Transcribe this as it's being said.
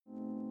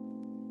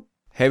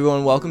Hey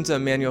everyone, welcome to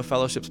Emmanuel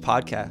Fellowship's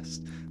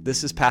podcast.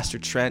 This is Pastor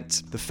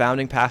Trent, the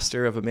founding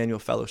pastor of Emmanuel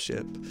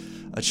Fellowship,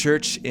 a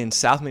church in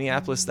South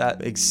Minneapolis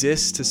that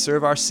exists to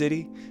serve our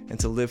city and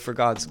to live for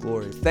God's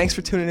glory. Thanks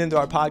for tuning into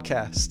our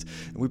podcast.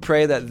 We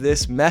pray that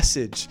this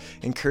message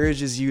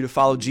encourages you to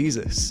follow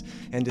Jesus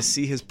and to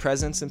see his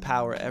presence and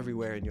power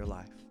everywhere in your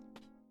life.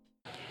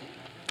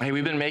 Hey,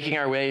 we've been making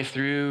our way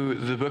through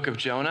the book of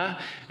Jonah,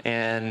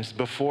 and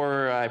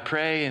before I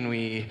pray and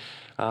we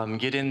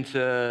get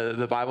into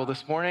the Bible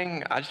this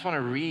morning, I just want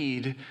to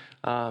read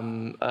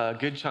a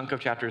good chunk of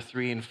chapter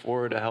 3 and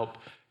 4 to help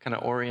kind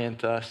of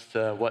orient us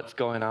to what's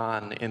going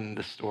on in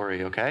the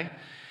story, okay?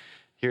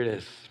 Here it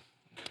is.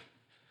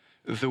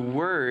 The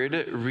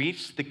word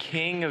reached the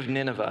king of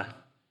Nineveh,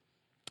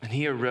 and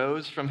he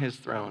arose from his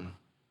throne,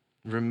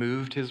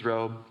 removed his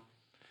robe,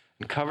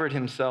 and covered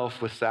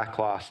himself with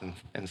sackcloth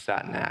and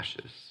sat in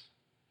ashes.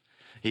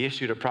 He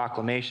issued a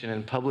proclamation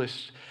and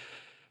published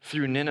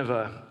through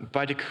Nineveh,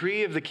 by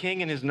decree of the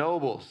king and his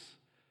nobles,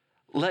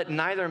 let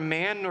neither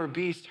man nor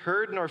beast,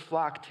 herd nor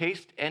flock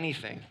taste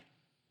anything.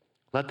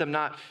 Let them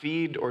not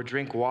feed or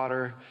drink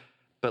water,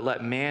 but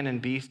let man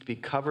and beast be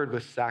covered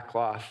with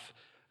sackcloth,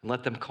 and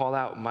let them call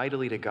out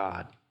mightily to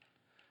God.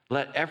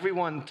 Let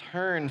everyone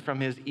turn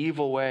from his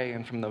evil way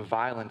and from the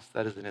violence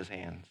that is in his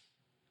hands.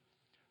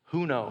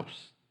 Who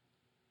knows?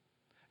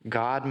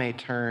 God may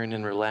turn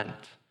and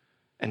relent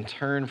and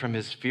turn from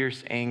his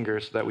fierce anger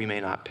so that we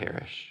may not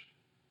perish.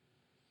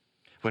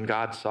 When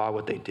God saw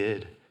what they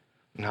did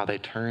and how they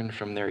turned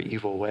from their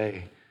evil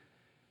way,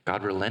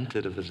 God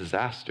relented of the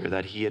disaster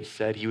that he had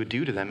said he would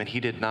do to them, and he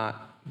did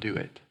not do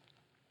it.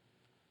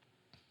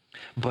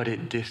 But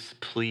it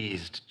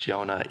displeased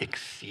Jonah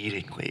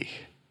exceedingly,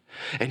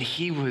 and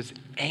he was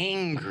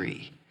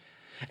angry.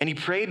 And he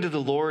prayed to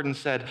the Lord and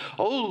said,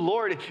 "Oh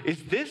Lord,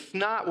 is this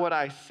not what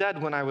I said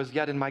when I was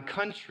yet in my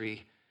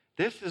country?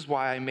 This is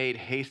why I made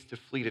haste to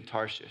flee to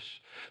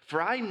Tarshish.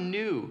 For I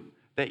knew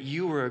that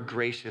you were a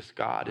gracious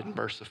God and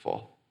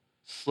merciful,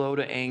 slow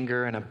to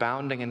anger and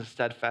abounding in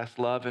steadfast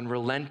love and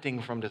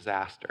relenting from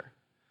disaster.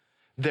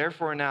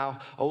 Therefore now,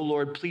 O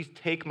Lord, please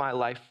take my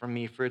life from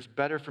me, for it's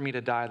better for me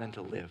to die than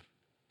to live."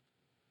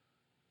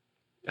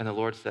 And the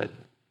Lord said,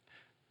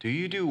 "Do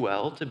you do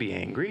well to be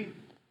angry?"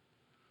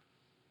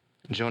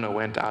 Jonah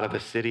went out of the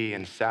city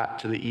and sat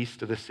to the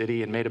east of the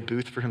city and made a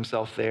booth for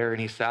himself there,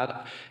 and he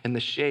sat in the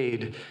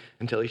shade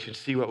until he should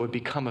see what would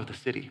become of the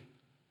city.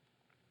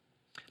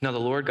 Now the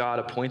Lord God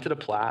appointed a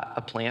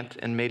plant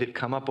and made it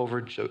come up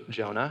over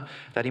Jonah,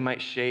 that it might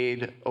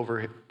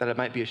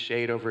be a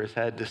shade over his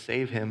head to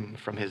save him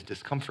from his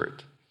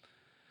discomfort.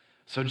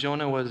 So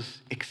Jonah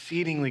was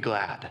exceedingly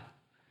glad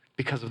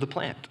because of the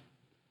plant.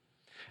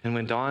 And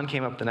when dawn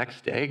came up the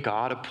next day,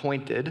 God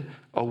appointed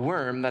a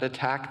worm that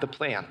attacked the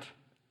plant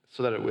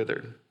so that it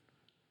withered.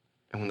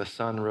 And when the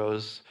sun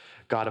rose,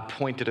 God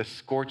appointed a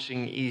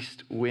scorching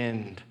east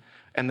wind,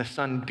 and the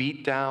sun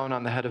beat down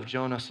on the head of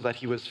Jonah so that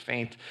he was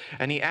faint.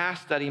 And he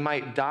asked that he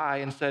might die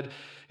and said,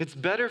 "It's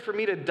better for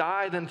me to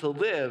die than to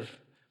live."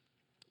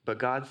 But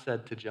God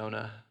said to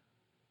Jonah,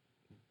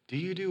 "Do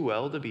you do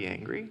well to be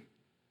angry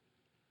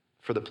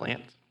for the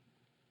plant?"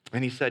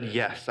 And he said,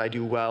 "Yes, I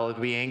do well to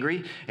be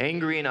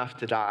angry enough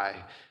to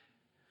die."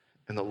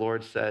 And the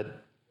Lord said,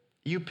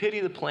 "You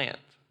pity the plant,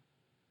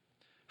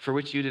 for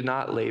which you did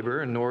not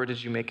labor, nor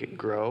did you make it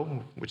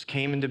grow, which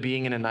came into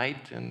being in a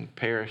night and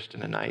perished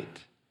in a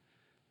night.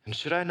 And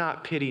should I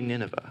not pity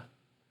Nineveh,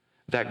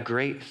 that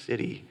great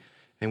city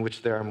in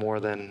which there are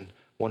more than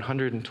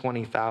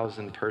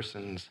 120,000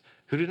 persons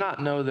who do not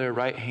know their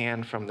right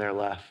hand from their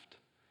left,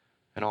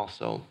 and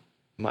also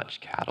much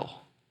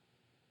cattle?"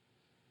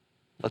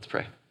 Let's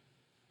pray.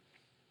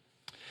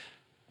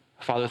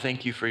 Father,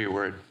 thank you for your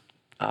word.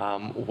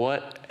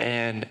 What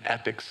an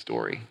epic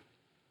story.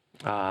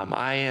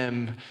 I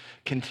am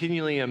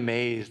continually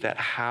amazed at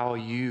how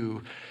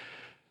you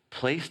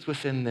placed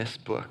within this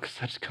book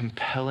such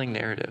compelling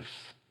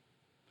narratives,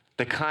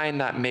 the kind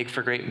that make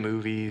for great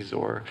movies,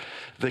 or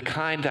the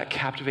kind that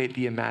captivate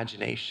the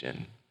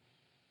imagination,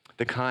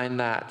 the kind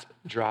that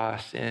draw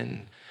us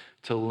in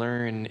to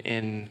learn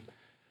in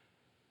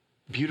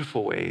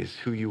beautiful ways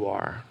who you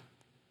are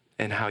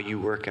and how you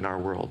work in our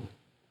world.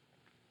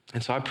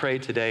 And so I pray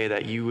today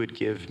that you would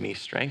give me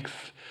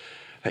strength,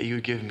 that you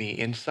would give me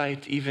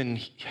insight, even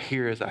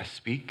here as I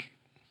speak,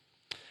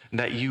 and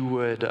that you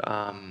would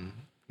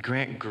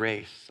grant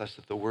grace such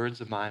that the words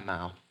of my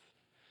mouth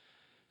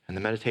and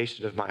the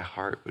meditation of my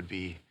heart would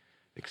be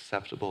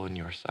acceptable in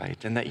your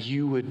sight, and that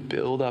you would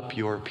build up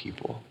your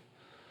people,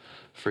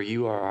 for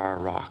you are our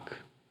rock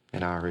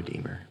and our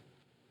Redeemer,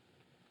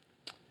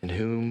 in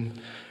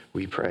whom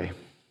we pray.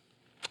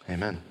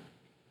 Amen.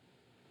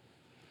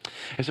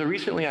 And so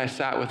recently I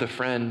sat with a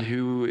friend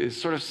who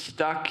is sort of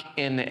stuck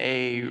in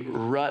a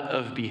rut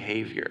of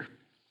behavior.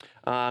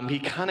 He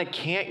kind of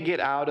can't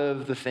get out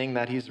of the thing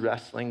that he's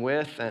wrestling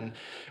with, and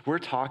we're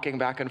talking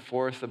back and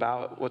forth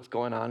about what's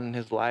going on in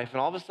his life,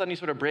 and all of a sudden he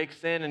sort of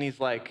breaks in and he's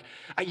like,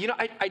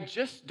 I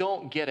just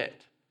don't get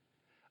it.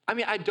 I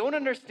mean, I don't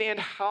understand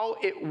how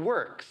it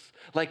works.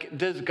 Like,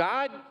 does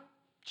God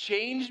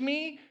change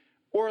me?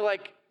 Or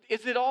like,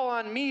 is it all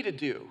on me to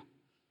do?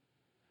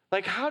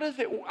 Like, how does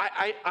it,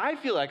 I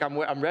feel like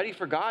I'm ready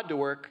for God to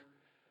work,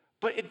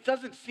 but it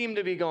doesn't seem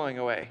to be going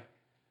away.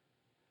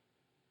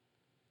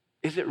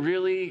 Is it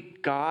really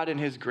God and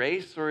his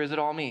grace, or is it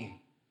all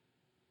me?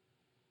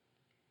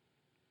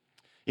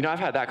 You know, I've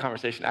had that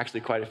conversation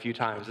actually quite a few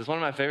times. It's one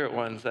of my favorite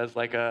ones as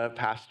like a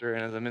pastor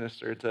and as a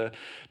minister to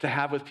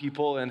have with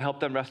people and help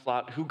them wrestle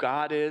out who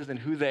God is and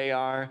who they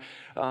are.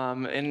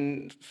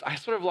 And I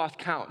sort of lost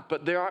count,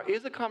 but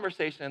is a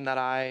conversation that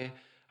I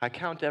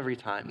count every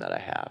time that I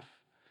have.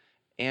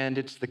 And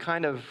it's the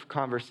kind of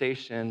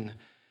conversation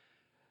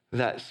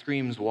that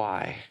screams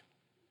why.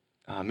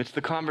 It's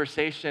the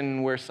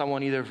conversation where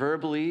someone either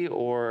verbally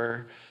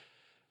or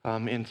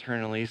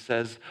internally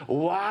says,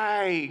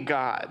 why,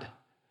 God?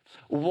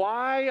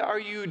 Why are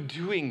you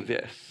doing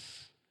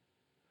this?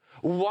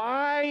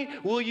 Why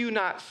will you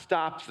not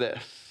stop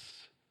this?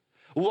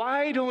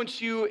 Why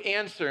don't you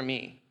answer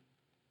me?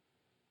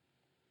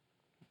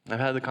 I've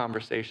had the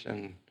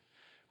conversation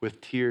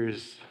with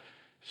tears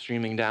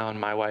streaming down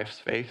my wife's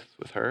face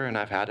with her, and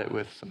I've had it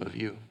with some of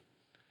you,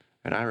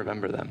 and I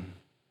remember them.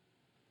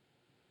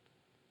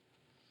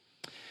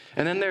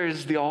 And then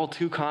there's the all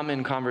too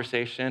common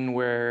conversation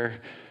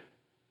where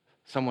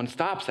someone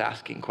stops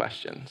asking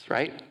questions,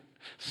 right?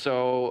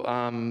 So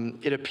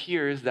it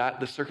appears that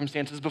the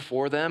circumstances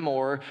before them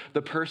or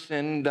the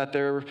person that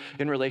they're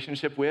in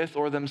relationship with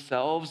or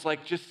themselves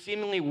like just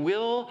seemingly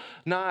will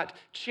not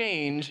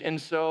change. And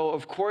so,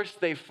 of course,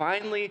 they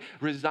finally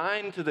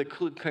resign to the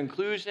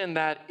conclusion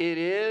that it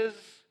is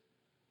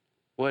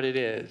what it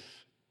is,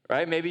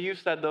 right? Maybe you've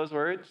said those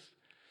words.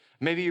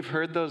 Maybe you've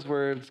heard those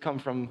words come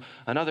from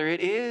another.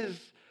 It is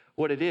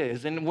what it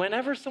is. And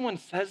whenever someone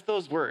says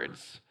those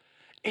words,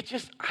 it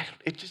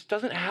just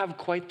doesn't have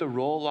quite the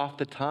roll off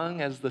the tongue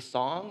as the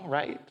song,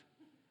 right?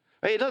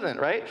 It doesn't,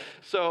 right?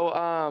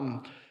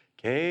 So,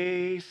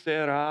 que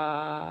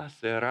sera,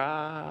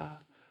 sera,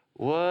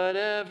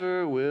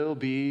 whatever will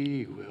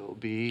be,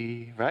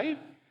 right?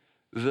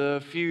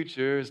 The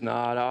future's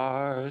not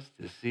ours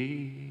to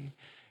see.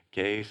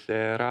 Que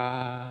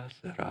sera,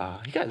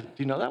 sera. You guys, do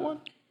you know that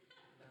one?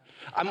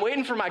 I'm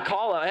waiting for my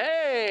call up.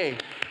 Hey!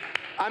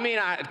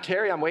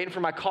 Terry, I'm waiting for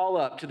my call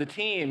up to the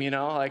team,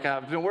 like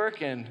I've been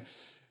working.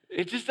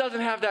 It just doesn't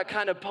have that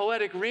kind of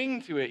poetic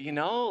ring to it,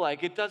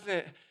 like it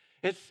doesn't,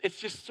 it's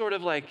just sort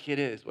of like it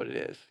is what it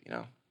is,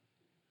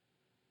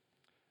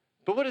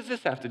 But what does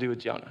this have to do with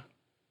Jonah?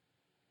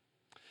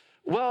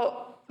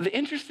 Well, the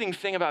interesting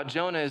thing about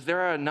Jonah is there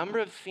are a number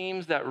of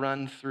themes that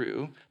run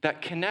through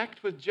that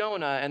connect with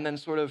Jonah and then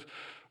sort of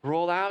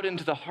roll out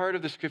into the heart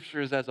of the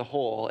scriptures as a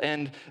whole.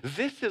 And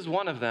this is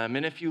one of them.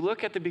 And if you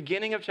look at the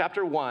beginning of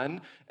chapter 1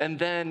 and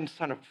then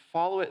sort of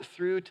follow it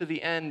through to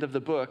the end of the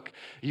book,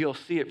 you'll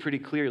see it pretty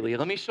clearly.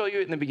 Let me show you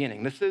it in the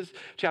beginning. This is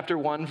chapter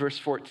 1, verse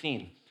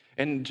 14.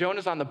 And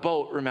Jonah's on the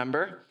boat,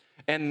 remember?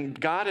 And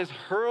God has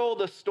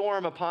hurled a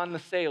storm upon the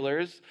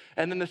sailors,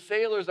 and then the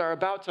sailors are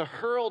about to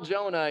hurl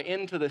Jonah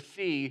into the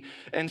sea.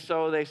 And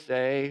so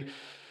they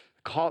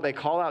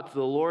call out to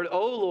the Lord,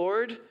 "O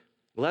Lord,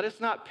 let us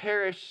not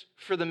perish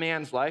for the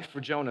man's life,"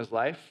 for Jonah's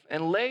life,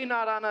 "and lay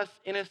not on us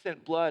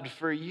innocent blood,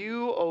 for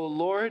you, O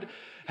Lord,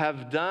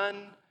 have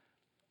done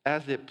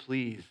as it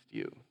pleased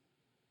you."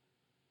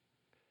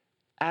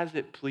 As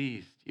it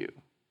pleased you.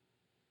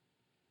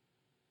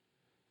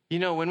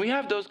 When we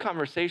have those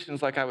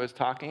conversations like I was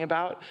talking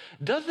about,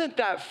 doesn't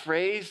that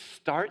phrase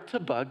start to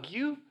bug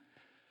you?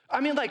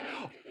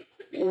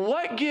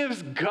 What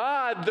gives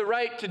God the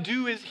right to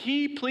do as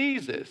he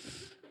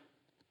pleases?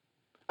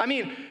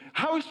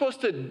 How are we supposed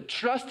to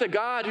trust a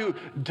God who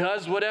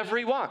does whatever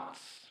he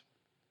wants?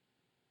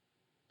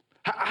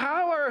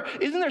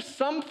 Isn't there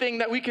something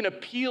that we can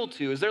appeal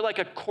to? Is there like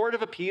a court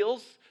of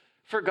appeals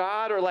for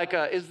God? Or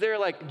is there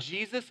like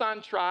Jesus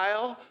on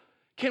trial?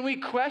 Can we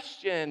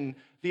question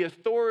the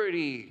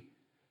authority,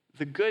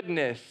 the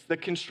goodness, the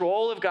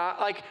control of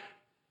God?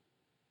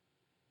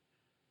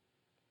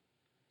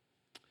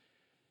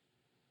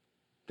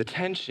 The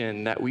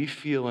tension that we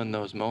feel in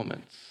those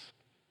moments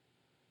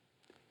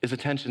is a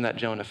tension that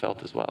Jonah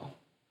felt as well.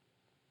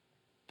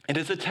 It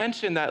is a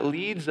tension that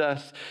leads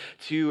us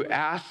to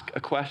ask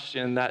a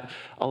question that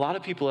a lot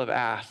of people have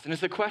asked. And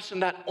it's a question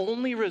that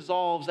only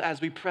resolves as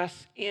we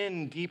press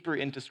in deeper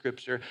into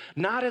Scripture,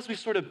 not as we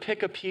sort of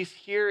pick a piece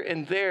here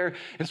and there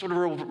and sort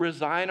of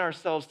resign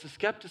ourselves to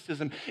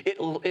skepticism.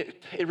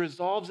 It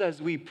resolves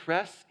as we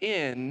press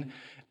in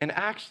and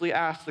actually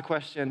ask the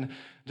question,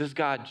 does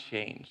God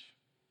change?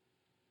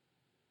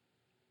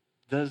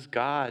 Does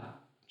God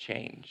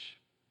change?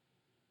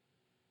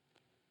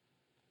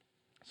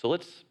 So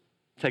let's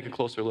take a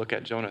closer look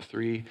at Jonah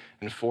 3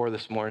 and 4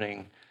 this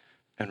morning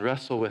and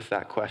wrestle with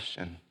that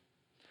question.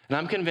 And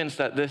I'm convinced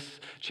that this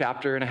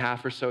chapter and a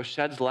half or so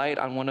sheds light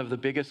on one of the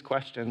biggest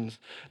questions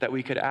that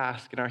we could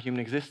ask in our human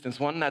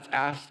existence, one that's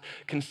asked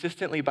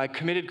consistently by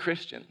committed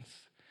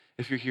Christians.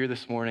 if you're here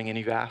this morning and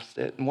you've asked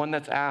it, and one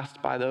that's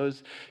asked by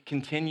those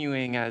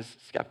continuing as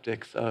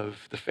skeptics of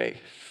the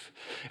faith.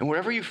 And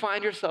wherever you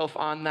find yourself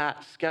on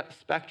that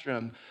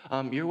spectrum,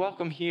 you're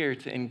welcome here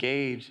to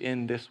engage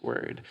in this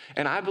word.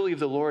 And I believe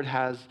the Lord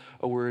has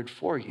a word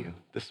for you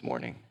this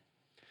morning.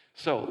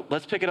 So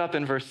let's pick it up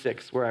in verse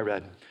 6 where I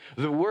read.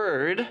 The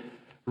word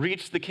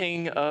reached the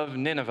king of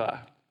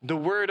Nineveh. The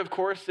word, of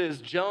course,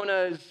 is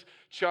Jonah's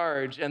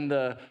charge and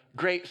the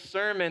great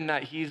sermon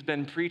that he's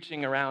been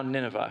preaching around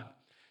Nineveh.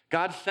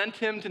 God sent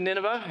him to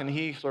Nineveh, and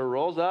he sort of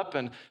rolls up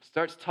and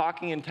starts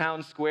talking in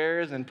town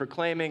squares and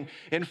proclaiming,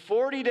 in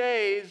 40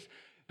 days,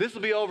 this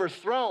will be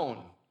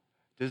overthrown.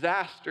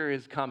 Disaster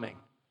is coming.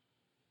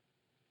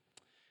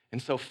 And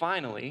so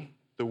finally,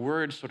 the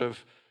word sort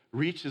of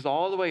reaches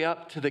all the way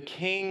up to the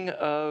king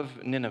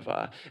of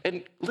Nineveh.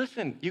 And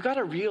listen, you got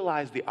to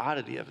realize the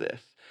oddity of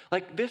this.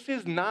 Like, this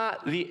is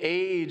not the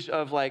age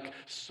of like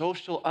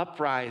social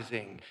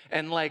uprising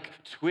and like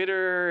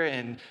Twitter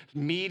and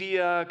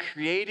media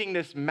creating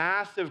this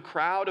massive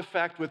crowd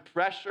effect with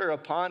pressure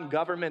upon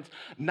governments.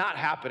 Not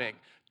happening.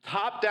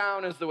 Top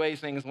down is the way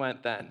things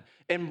went then.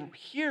 And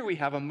here we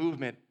have a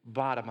movement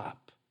bottom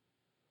up,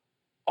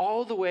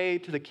 all the way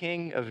to the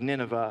king of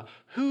Nineveh,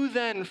 who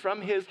then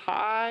from his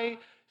high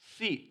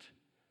seat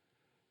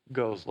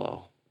goes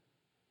low.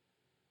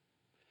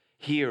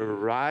 He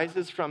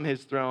arises from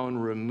his throne,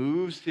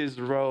 removes his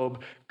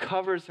robe,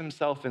 covers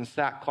himself in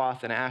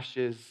sackcloth and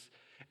ashes,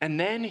 and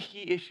then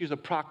he issues a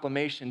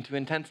proclamation to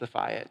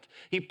intensify it.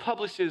 He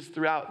publishes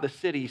throughout the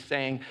city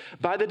saying,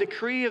 by the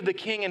decree of the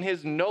king and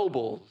his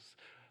nobles,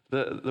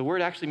 the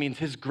word actually means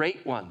his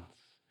great ones.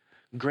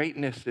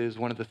 Greatness is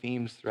one of the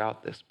themes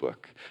throughout this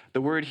book. The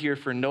word here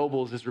for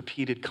nobles is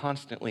repeated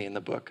constantly in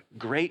the book.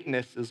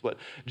 Greatness is what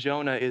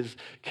Jonah is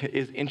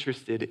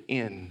interested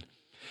in.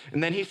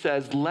 And then he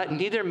says, let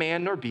neither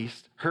man nor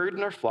beast, herd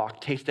nor flock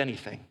taste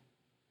anything.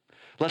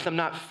 Let them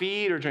not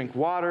feed or drink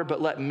water,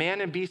 but let man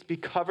and beast be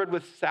covered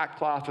with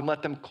sackcloth, and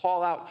let them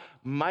call out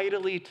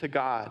mightily to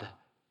God.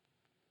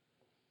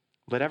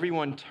 Let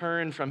everyone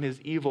turn from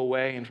his evil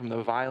way and from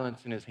the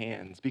violence in his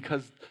hands,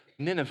 because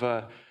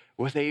Nineveh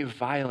was a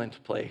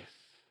violent place.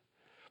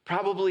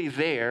 Probably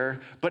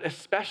there, but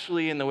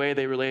especially in the way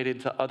they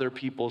related to other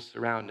people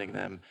surrounding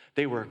them.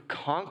 They were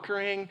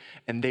conquering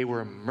and they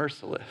were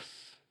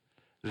merciless.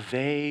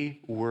 They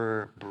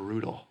were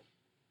brutal.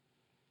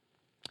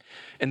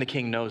 And the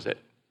king knows it.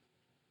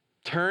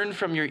 Turn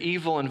from your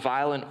evil and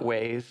violent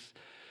ways.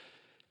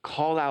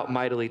 Call out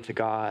mightily to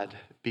God,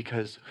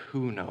 because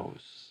who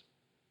knows?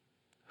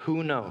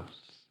 Who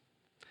knows?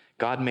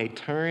 God may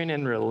turn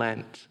and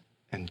relent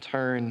and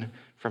turn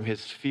from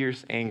his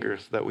fierce anger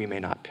so that we may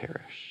not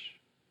perish.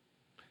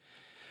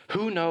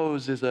 Who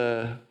knows is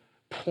a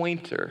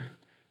pointer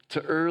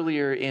to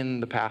earlier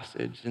in the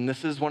passage. And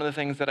this is one of the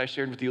things that I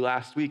shared with you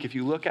last week. If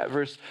you look at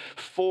verse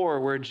 4,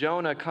 where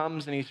Jonah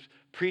comes and he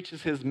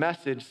preaches his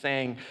message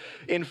saying,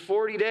 in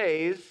 40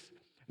 days,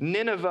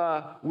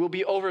 Nineveh will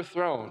be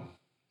overthrown.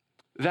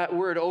 That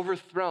word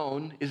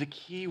overthrown is a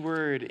key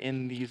word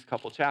in these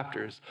couple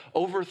chapters.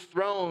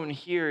 Overthrown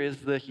here is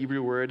the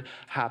Hebrew word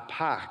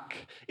hapak.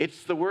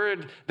 It's the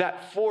word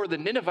that for the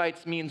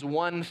Ninevites means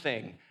one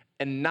thing: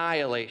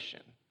 annihilation,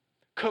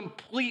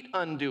 complete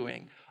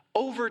undoing,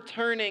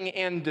 overturning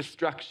and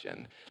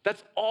destruction.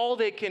 That's all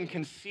they can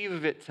conceive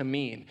of it to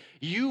mean.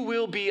 You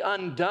will be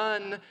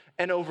undone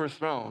and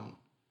overthrown.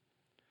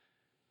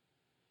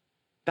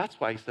 That's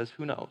why he says,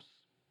 who knows?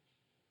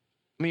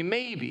 I mean,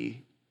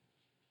 maybe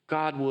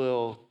God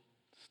will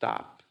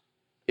stop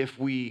if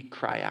we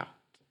cry out.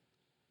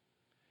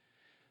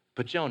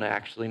 But Jonah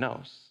actually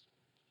knows.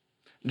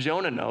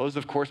 Jonah knows,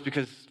 of course,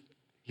 because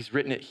he's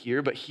written it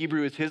here, but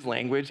Hebrew is his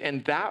language,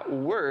 and that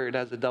word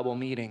has a double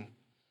meaning.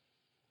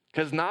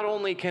 Because not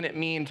only can it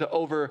mean to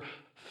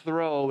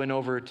overthrow and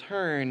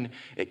overturn,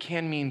 it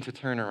can mean to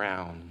turn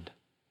around.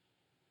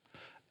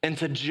 And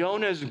to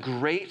Jonah's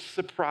great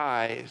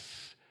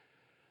surprise,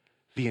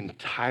 the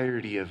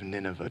entirety of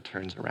Nineveh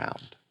turns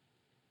around.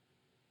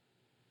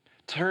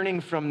 Turning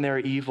from their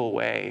evil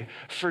way,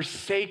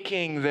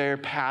 forsaking their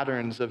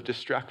patterns of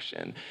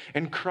destruction,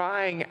 and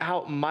crying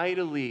out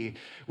mightily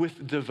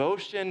with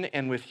devotion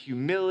and with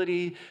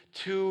humility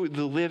to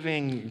the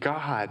living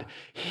God.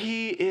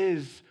 He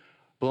is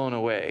blown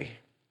away.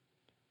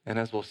 And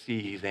as we'll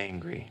see, he's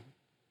angry.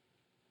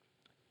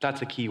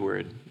 That's a key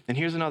word. And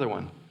here's another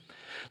one.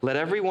 Let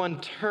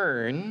everyone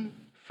turn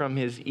from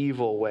his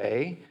evil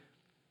way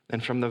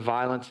and from the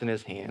violence in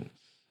his hands.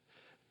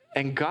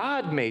 And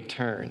God may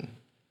turn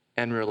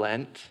and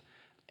relent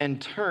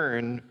and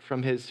turn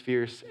from his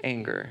fierce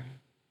anger.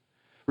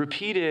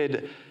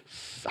 Repeated,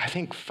 I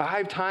think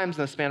 5 times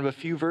in the span of a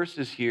few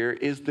verses here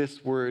is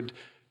this word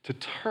to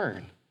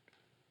turn,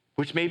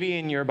 which maybe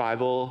in your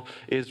Bible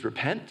is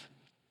repent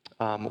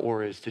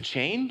or is to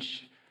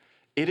change.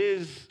 It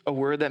is a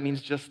word that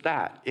means just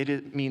that.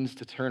 It means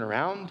to turn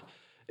around.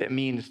 It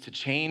means to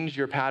change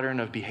your pattern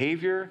of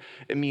behavior.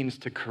 It means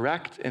to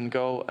correct and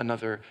go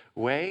another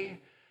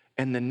way.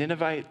 And the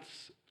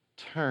Ninevites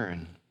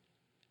turn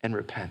and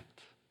repent.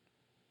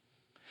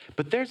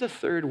 But there's a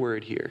third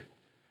word here.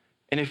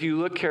 And if you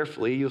look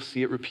carefully, you'll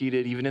see it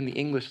repeated even in the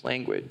English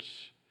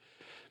language.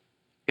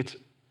 It's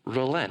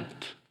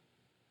relent.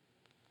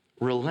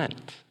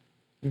 Relent.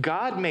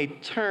 God may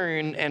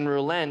turn and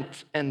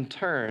relent and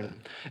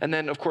turn. And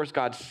then, of course,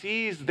 God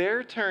sees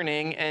their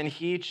turning and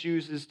he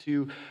chooses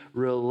to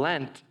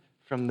relent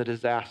from the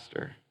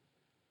disaster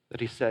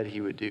that he said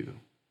he would do.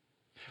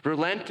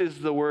 Relent is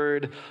the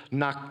word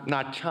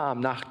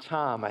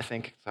nacham, I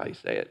think is how you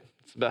say it.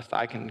 It's the best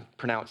I can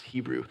pronounce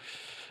Hebrew.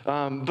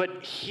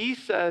 But he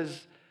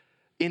says,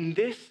 in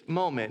this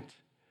moment,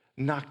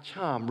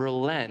 nacham,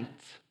 relent,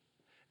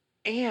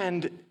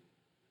 and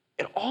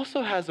it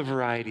also has a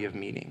variety of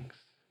meanings.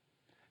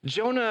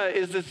 Jonah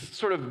is this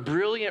sort of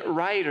brilliant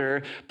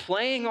writer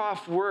playing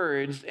off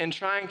words and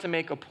trying to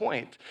make a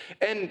point.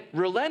 And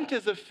relent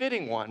is a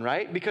fitting one,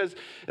 right? Because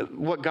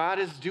what God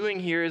is doing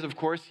here is, of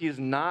course, he is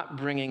not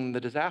bringing the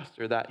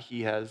disaster that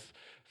he has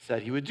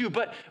said he would do.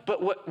 But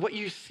what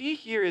you see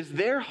here is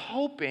they're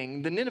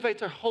hoping, the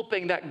Ninevites are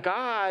hoping that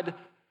God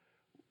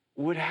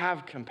would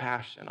have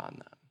compassion on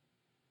them.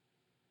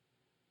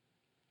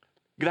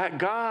 That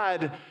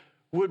God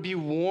would be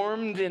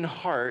warmed in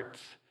heart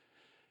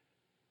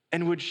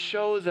and would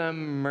show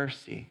them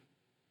mercy.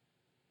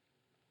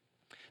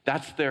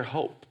 That's their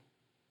hope.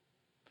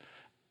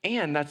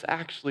 And that's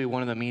actually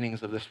one of the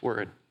meanings of this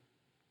word.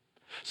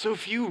 So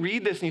if you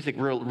read this and you think,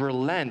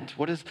 relent,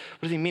 what does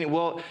he mean?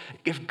 Well,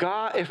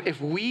 if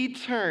we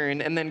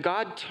turn and then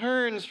God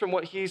turns from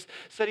what he's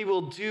said he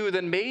will do,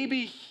 then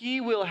maybe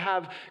he will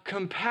have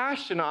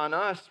compassion on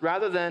us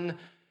rather than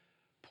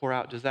pour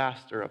out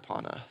disaster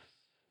upon us.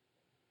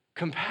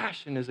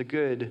 Compassion is a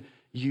good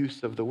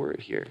use of the word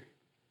here.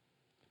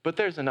 But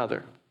there's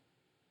another.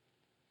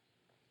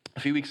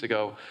 A few weeks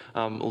ago,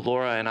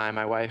 Laura and I,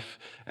 my wife,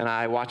 and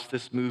I watched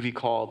this movie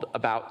called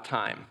About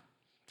Time.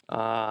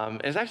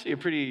 It's actually a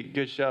pretty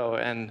good show,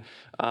 and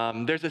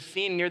there's a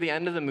scene near the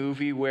end of the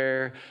movie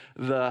where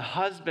the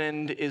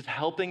husband is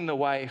helping the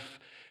wife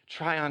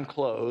try on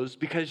clothes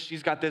because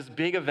she's got this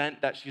big event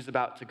that she's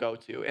about to go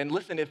to. And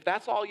listen, if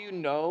that's all you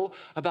know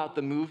about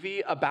the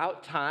movie,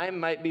 About Time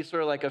might be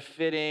sort of like a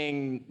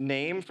fitting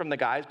name from the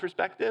guy's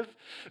perspective.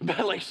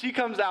 But like she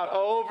comes out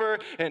over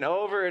and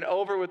over and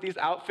over with these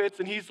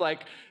outfits, and he's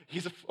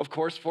of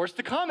course forced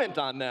to comment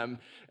on them.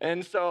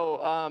 And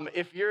so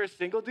if you're a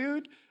single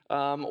dude,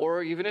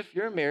 or even if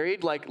you're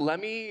married,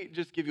 let me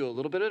just give you a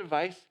little bit of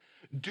advice.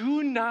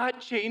 Do not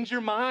change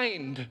your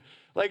mind.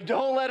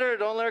 Don't let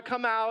her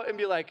come out and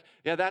be like,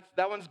 yeah,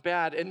 that one's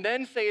bad, and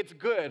then say it's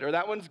good, or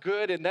that one's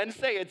good, and then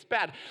say it's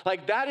bad.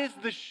 That is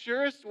the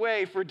surest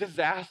way for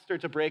disaster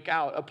to break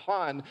out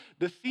upon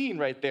the scene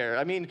right there.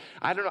 I mean,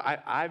 I don't know,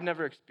 I've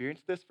never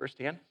experienced this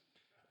firsthand.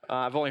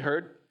 I've only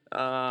heard.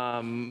 But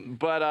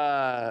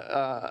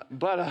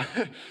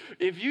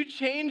if you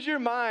change your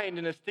mind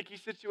in a sticky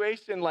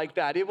situation like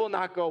that, it will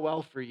not go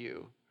well for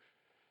you.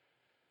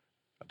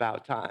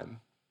 About time.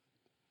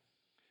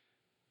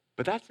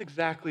 But that's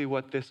exactly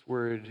what this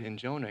word in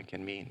Jonah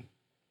can mean,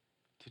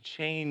 to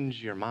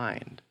change your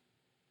mind.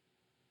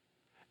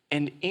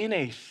 And in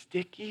a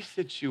sticky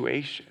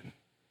situation,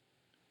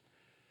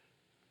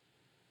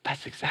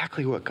 that's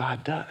exactly what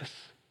God does.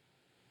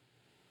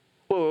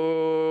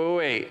 Whoa,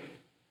 wait.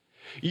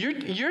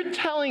 You're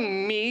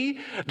telling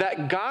me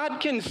that God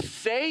can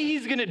say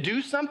he's going to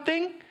do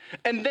something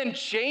and then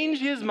change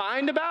his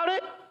mind about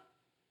it?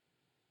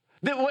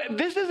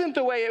 This isn't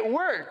the way it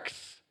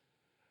works.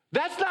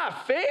 That's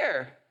not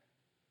fair.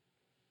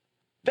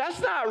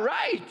 That's not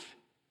right.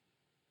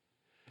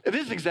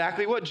 This is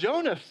exactly what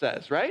Jonah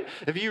says, right?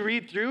 If you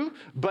read through,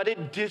 but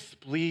it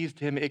displeased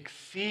him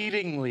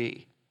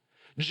exceedingly.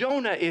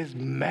 Jonah is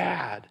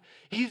mad.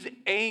 He's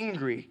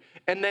angry.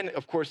 And then,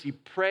 of course, he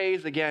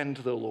prays again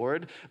to the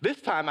Lord. This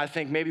time, I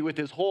think, maybe with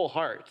his whole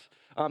heart.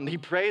 He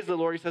prays the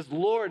Lord. He says,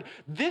 Lord,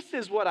 this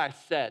is what I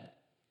said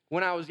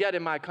when I was yet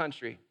in my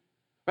country.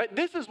 Right?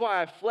 This is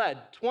why I fled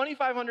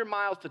 2,500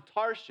 miles to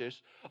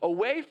Tarshish,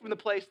 away from the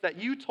place that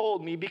you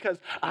told me, because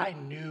I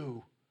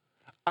knew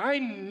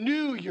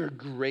you're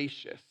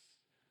gracious.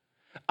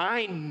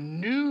 I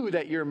knew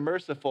that you're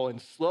merciful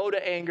and slow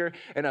to anger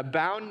and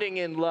abounding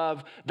in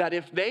love, that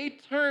if they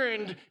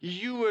turned,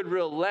 you would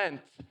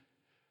relent.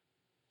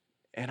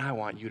 And I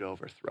want you to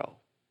overthrow.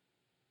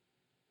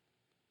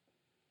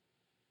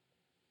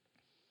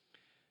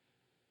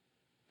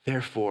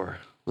 Therefore,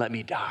 let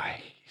me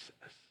die, he says.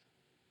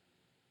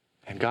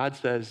 And God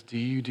says, do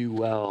you do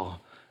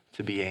well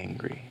to be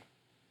angry?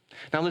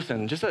 Now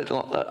listen, just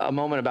a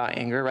moment about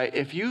anger, right?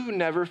 If you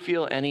never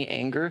feel any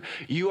anger,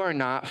 you are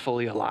not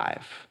fully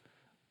alive.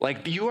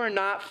 You are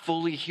not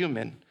fully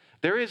human.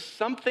 There is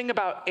something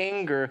about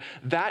anger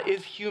that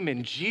is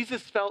human.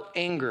 Jesus felt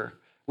anger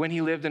when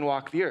he lived and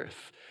walked the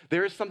earth.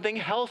 There is something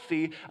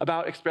healthy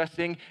about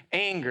expressing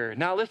anger.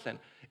 Now listen,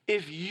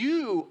 if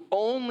you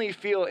only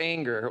feel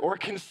anger or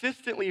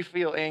consistently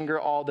feel anger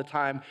all the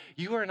time,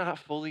 you are not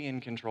fully in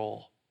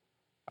control.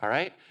 All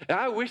right? And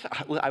I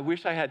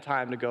wish I had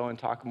time to go and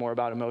talk more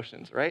about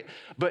emotions, right?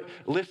 But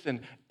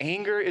listen,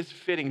 anger is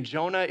fitting.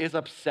 Jonah is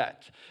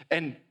upset.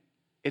 And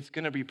it's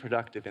going to be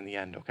productive in the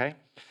end, okay?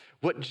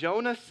 What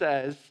Jonah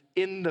says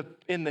in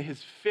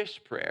his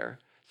fish prayer,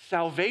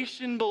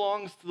 salvation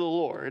belongs to the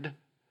Lord,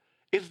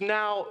 is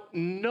now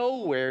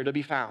nowhere to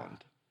be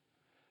found.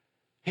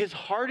 His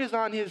heart is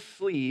on his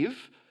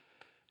sleeve,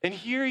 and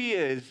here he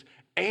is,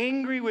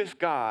 angry with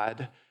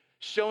God,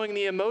 showing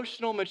the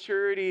emotional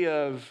maturity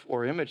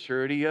or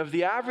immaturity of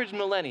the average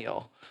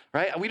millennial,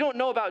 right? We don't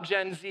know about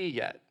Gen Z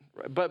yet,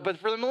 but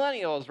for the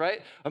millennials,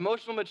 right?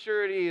 Emotional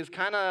maturity is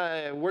kind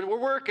of, we're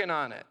working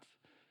on it.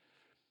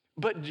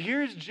 But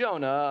here's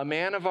Jonah, a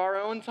man of our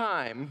own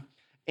time,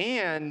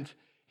 and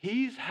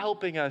he's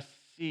helping us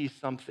see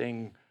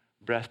something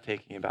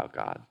breathtaking about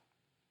God.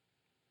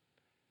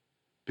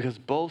 Because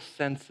both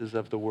senses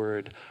of the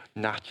word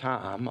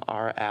nacham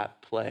are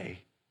at play.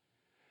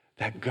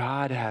 That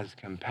God has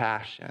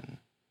compassion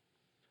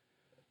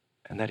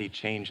and that he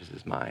changes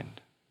his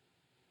mind.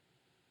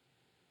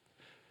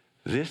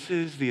 This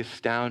is the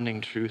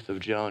astounding truth of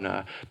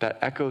Jonah that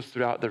echoes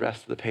throughout the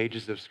rest of the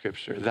pages of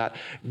Scripture, that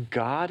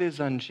God is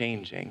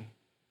unchanging,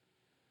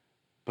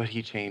 but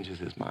he changes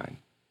his mind.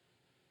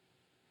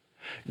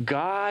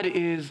 God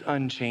is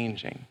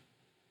unchanging,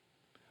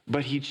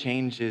 but he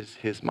changes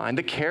his mind.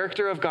 The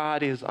character of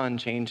God is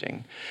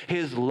unchanging.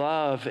 His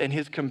love and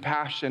his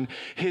compassion,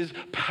 his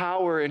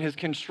power and his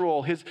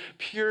control, his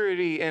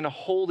purity and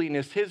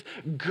holiness, his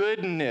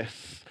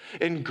goodness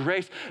and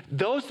grace,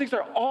 those things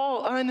are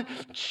all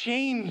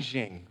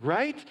unchanging,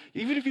 right?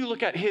 Even if you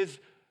look at his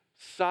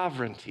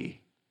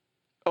sovereignty,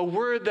 a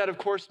word that, of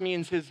course,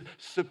 means his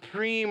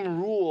supreme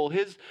rule,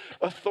 his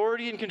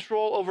authority and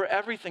control over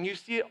everything. You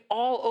see it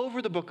all over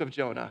the book of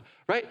Jonah,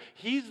 right?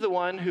 He's the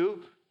one who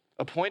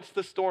appoints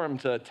the storm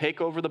to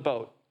take over the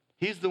boat.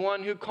 He's the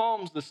one who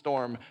calms the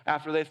storm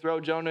after they throw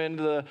Jonah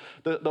into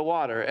the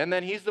water. And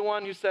then he's the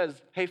one who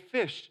says, hey,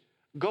 fish,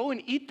 go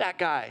and eat that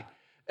guy.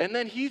 And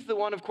then he's the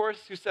one, of course,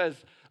 who says,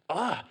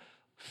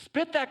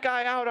 spit that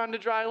guy out onto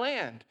dry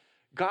land.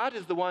 God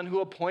is the one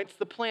who appoints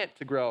the plant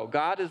to grow.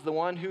 God is the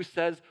one who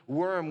says,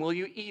 worm, will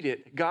you eat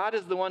it? God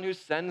is the one who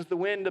sends the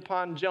wind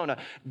upon Jonah.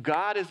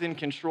 God is in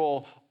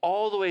control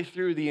all the way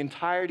through the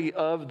entirety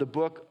of the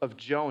book of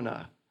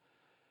Jonah.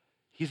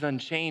 He's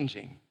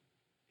unchanging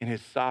in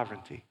his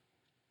sovereignty,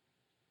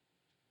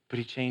 but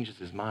he changes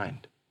his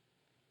mind.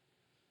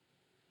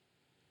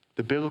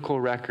 The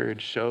biblical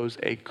record shows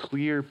a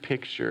clear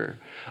picture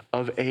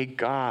of a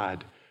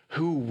God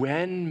who,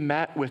 when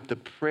met with the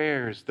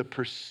prayers, the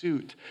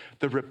pursuit,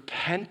 the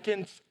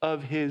repentance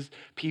of his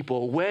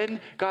people, when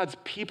God's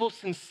people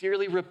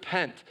sincerely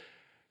repent,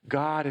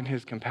 God in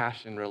his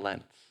compassion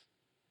relents.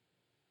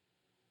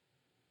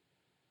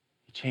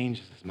 He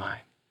changes his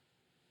mind.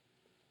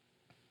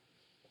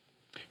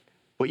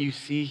 What you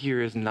see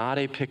here is not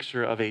a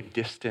picture of a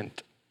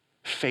distant,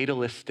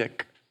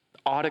 fatalistic,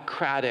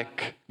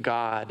 autocratic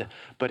God,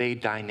 but a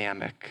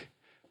dynamic,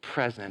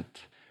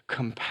 present,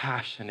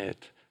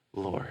 compassionate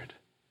Lord.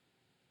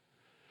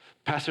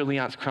 Pastor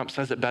Leonce Crump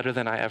says it better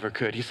than I ever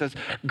could. He says,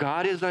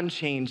 God is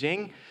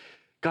unchanging.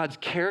 God's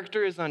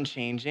character is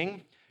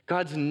unchanging.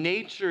 God's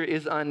nature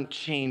is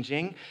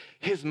unchanging.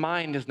 His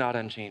mind is not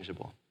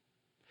unchangeable.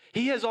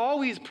 He has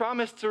always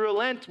promised to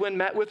relent when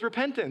met with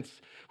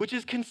repentance, which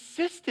is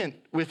consistent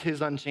with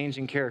his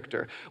unchanging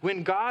character.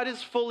 When God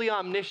is fully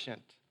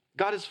omniscient,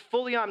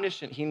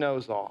 he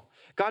knows all.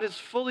 God is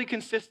fully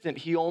consistent,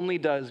 he only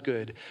does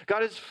good.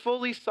 God is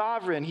fully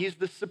sovereign, he's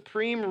the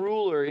supreme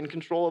ruler in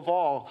control of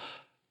all.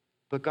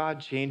 But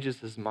God changes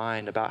his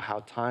mind about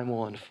how time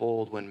will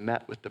unfold when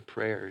met with the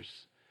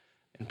prayers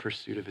in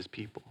pursuit of his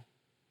people.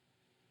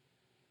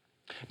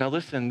 Now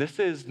listen, this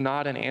is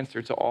not an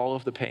answer to all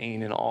of the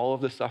pain and all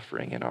of the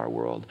suffering in our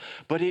world,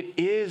 but it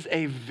is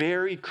a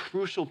very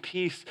crucial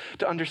piece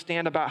to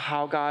understand about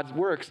how God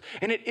works.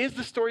 And it is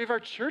the story of our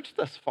church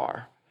thus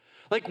far.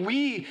 Like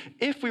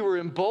if we were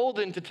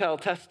emboldened to tell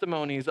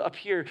testimonies up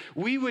here,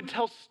 we would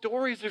tell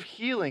stories of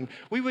healing.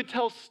 We would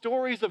tell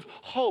stories of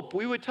hope.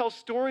 We would tell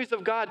stories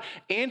of God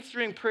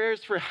answering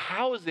prayers for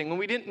housing when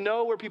we didn't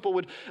know where people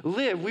would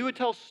live. We would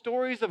tell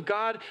stories of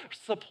God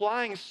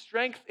supplying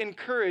strength and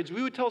courage.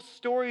 We would tell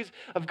stories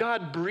of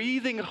God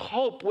breathing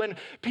hope when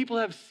people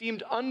have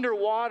seemed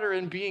underwater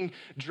and being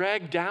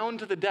dragged down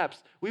to the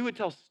depths. We would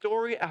tell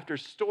story after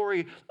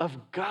story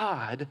of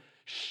God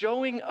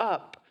showing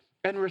up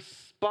and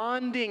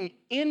responding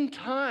in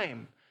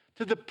time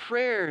to the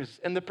prayers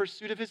and the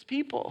pursuit of his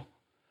people.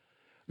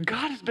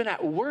 God has been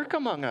at work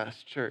among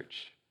us,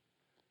 church.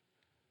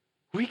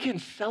 We can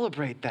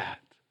celebrate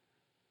that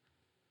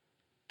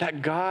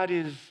God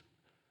is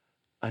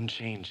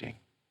unchanging,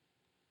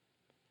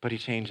 but he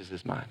changes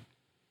his mind.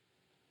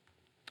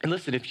 And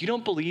listen, if you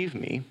don't believe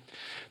me,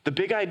 the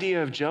big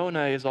idea of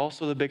Jonah is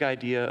also the big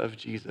idea of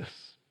Jesus.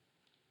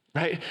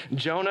 Right?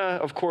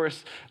 Jonah, of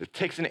course,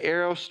 takes an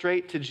arrow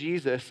straight to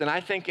Jesus. And I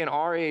think in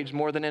our age,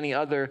 more than any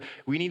other,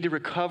 we need to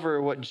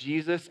recover what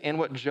Jesus and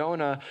what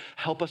Jonah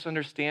help us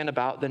understand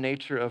about the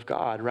nature of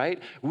God,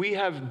 right? We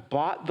have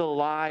bought the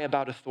lie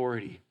about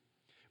authority.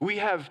 We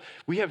have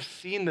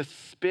seen the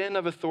spin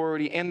of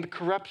authority and the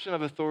corruption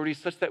of authority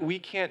such that we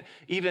can't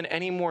even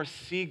anymore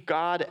see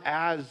God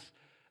as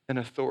an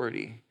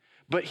authority.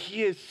 But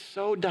he is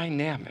so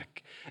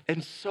dynamic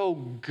and so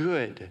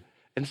good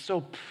and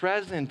so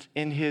present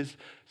in his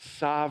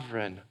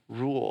sovereign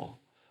rule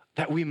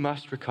that we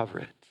must recover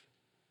it.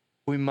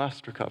 We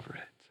must recover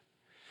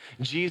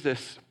it.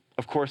 Jesus,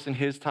 of course, in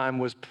his time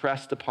was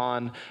pressed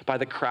upon by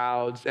the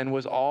crowds and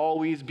was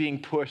always being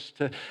pushed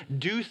to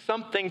do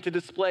something to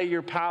display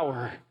your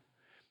power.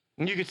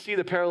 And you could see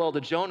the parallel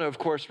to Jonah, of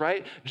course,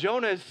 right?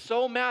 Jonah is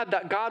so mad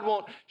that God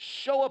won't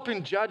show up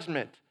in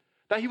judgment,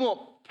 that he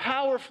won't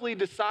powerfully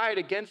decide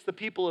against the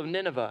people of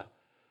Nineveh.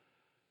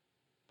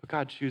 But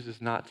God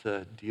chooses not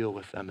to deal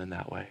with them in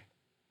that way.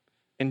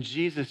 And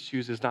Jesus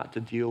chooses not to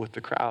deal with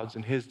the crowds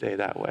in his day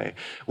that way.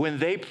 When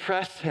they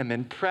press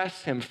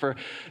him for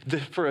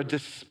a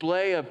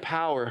display of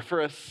power,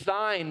 for a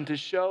sign to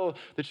show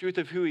the truth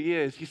of who he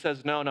is, he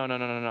says,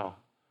 no.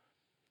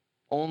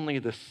 Only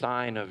the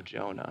sign of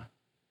Jonah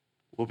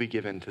will be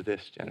given to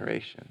this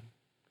generation.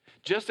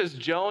 Just as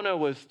Jonah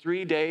was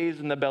 3 days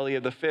in the belly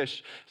of the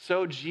fish,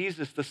 so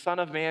Jesus, the Son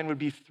of Man, would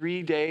be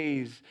 3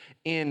 days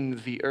in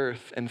the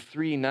earth and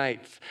 3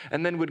 nights,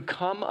 and then would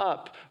come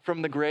up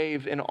from the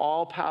grave in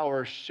all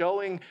power,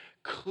 showing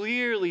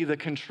clearly the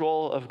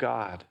control of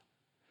God,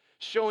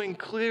 showing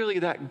clearly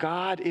that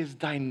God is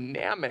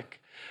dynamic,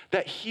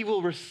 that he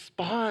will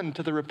respond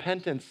to the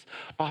repentance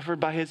offered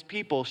by his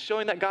people,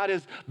 showing that God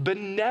is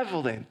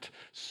benevolent,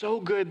 so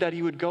good that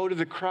he would go to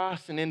the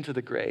cross and into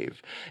the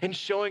grave, and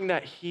showing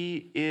that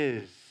he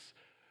is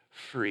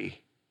free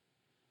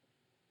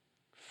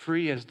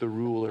as the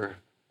ruler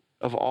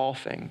of all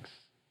things,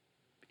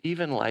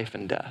 even life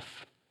and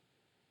death.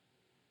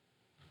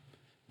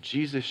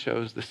 Jesus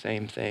shows the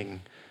same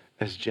thing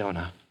as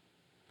Jonah.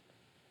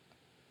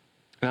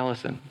 Now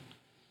listen,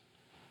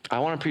 I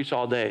want to preach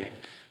all day,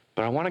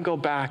 but I want to go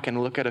back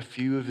and look at a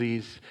few of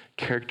these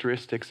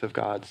characteristics of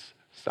God's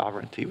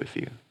sovereignty with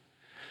you.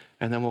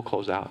 And then we'll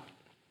close out.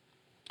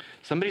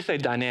 Somebody say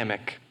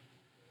dynamic.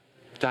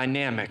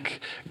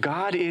 Dynamic.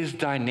 God is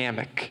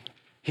dynamic.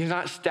 He's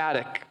not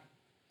static.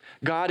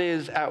 God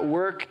is at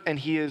work and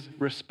he is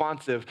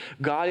responsive.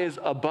 God is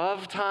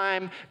above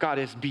time. God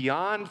is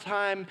beyond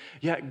time.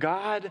 Yet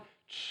God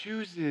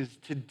chooses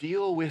to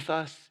deal with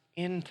us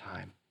in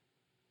time.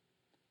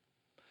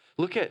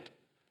 Look at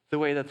the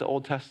way that the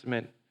Old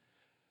Testament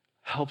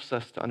helps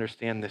us to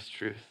understand this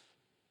truth.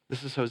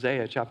 This is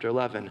Hosea chapter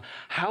 11.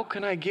 How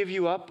can I give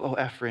you up, O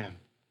Ephraim?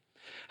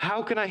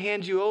 How can I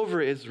hand you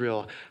over,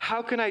 Israel?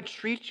 How can I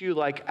treat you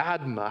like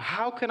Admah?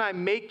 How can I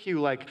make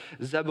you like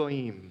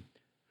Zeboim?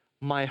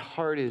 My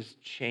heart is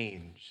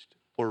changed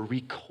or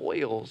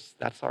recoils.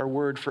 That's our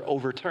word for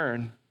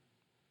overturn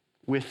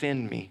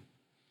within me.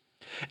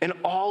 And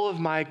all of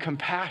my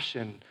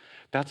compassion,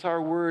 that's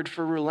our word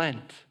for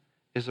relent,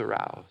 is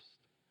aroused.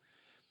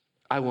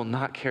 I will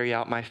not carry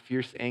out my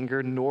fierce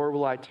anger, nor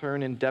will I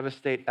turn and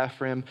devastate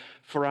Ephraim,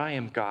 for I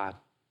am God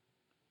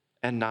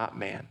and not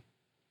man.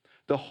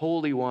 The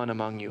Holy One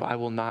among you, I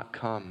will not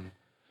come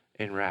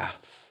in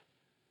wrath.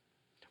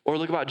 Or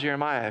look about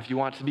Jeremiah, if you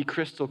want to be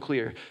crystal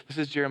clear. This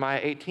is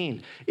Jeremiah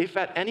 18. If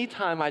at any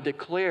time I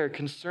declare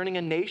concerning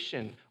a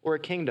nation or a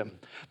kingdom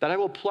that I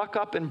will pluck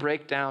up and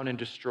break down and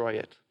destroy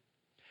it,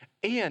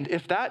 and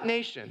if that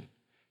nation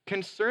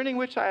concerning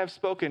which I have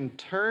spoken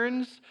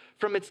turns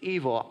from its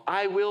evil,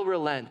 I will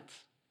relent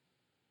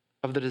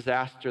of the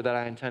disaster that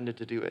I intended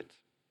to do it.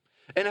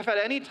 And if at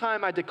any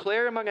time I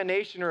declare among a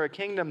nation or a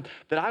kingdom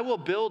that I will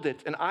build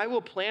it and I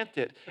will plant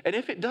it, and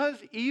if it does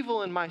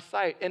evil in my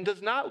sight and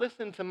does not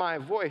listen to my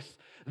voice,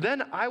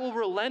 then I will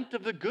relent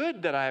of the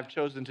good that I have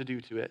chosen to do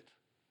to it.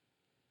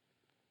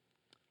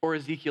 Or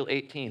Ezekiel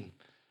 18.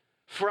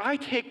 For I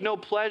take no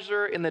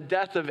pleasure in the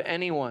death of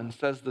anyone,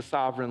 says the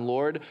sovereign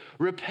Lord.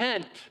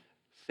 Repent,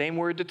 same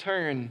word to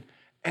turn,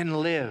 and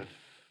live.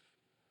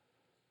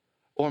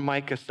 Or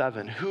Micah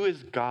 7, who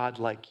is God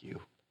like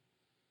you?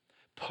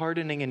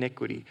 Pardoning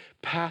iniquity,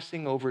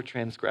 passing over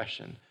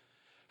transgression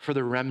for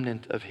the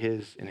remnant of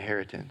his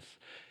inheritance.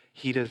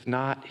 He does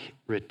not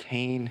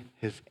retain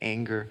his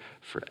anger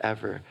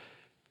forever.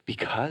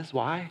 Because,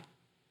 why?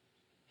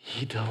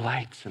 He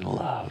delights in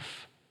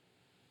love,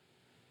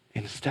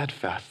 in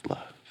steadfast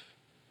love.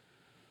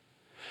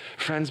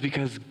 Friends,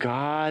 because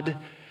God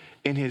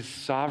in his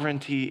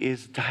sovereignty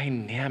is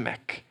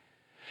dynamic,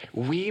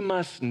 we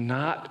must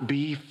not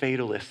be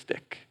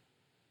fatalistic.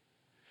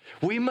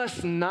 We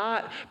must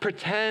not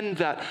pretend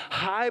that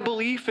high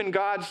belief in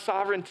God's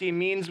sovereignty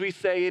means we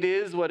say it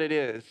is what it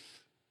is.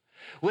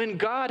 When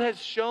God has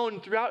shown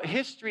throughout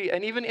history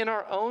and even in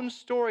our own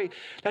story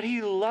that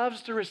he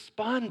loves to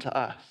respond to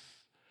us,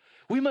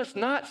 we must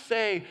not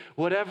say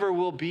whatever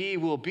will be,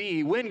 will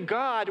be. When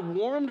God,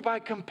 warmed by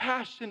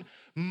compassion,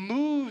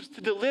 moves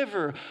to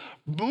deliver,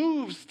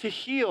 moves to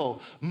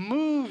heal,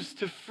 moves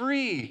to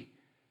free,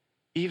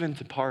 even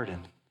to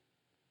pardon.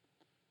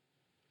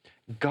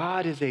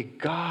 God is a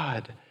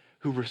God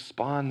who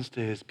responds to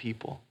his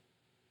people.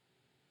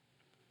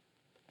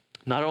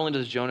 Not only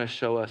does Jonah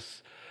show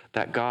us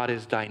that God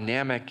is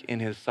dynamic in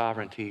his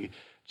sovereignty,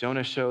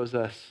 Jonah shows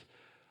us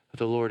that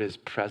the Lord is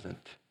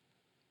present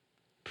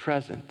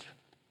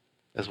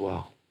as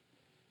well.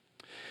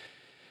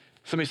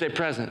 Somebody say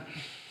present.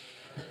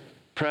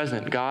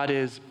 Present. God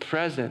is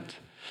present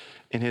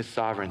in his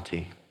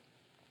sovereignty.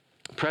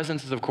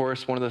 Presence is, of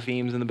course, one of the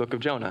themes in the book of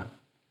Jonah.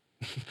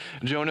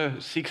 Jonah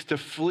seeks to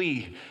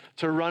flee,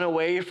 to run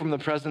away from the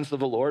presence of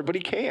the Lord, but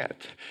he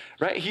can't,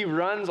 right? He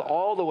runs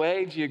all the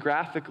way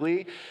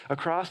geographically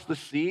across the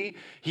sea.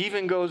 He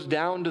even goes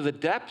down to the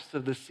depths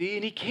of the sea,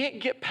 and he can't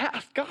get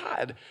past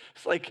God.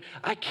 It's like,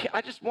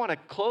 I just want to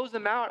close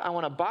him out. I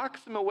want to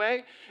box him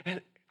away,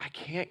 and I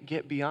can't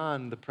get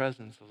beyond the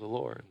presence of the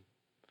Lord.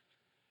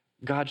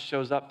 God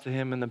shows up to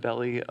him in the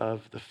belly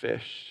of the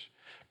fish.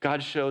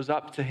 God shows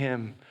up to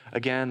him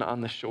again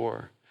on the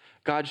shore.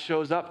 God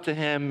shows up to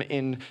him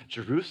in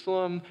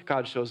Jerusalem.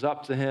 God shows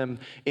up to him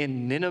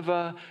in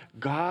Nineveh.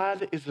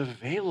 God is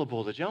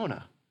available to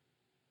Jonah.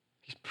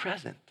 He's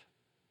present.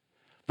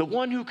 The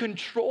one who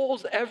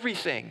controls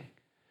everything,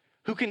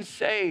 who can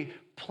say,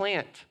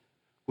 plant,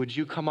 would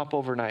you come up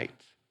overnight?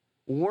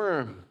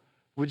 Worm,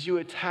 would you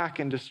attack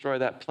and destroy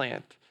that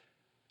plant?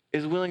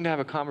 Is willing to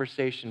have a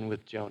conversation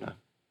with Jonah.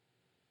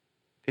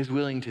 Is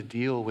willing to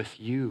deal with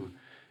you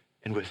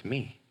and with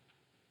me.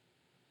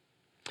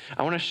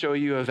 I want to show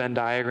you a Venn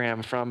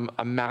diagram from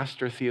a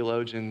master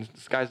theologian.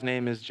 This guy's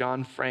name is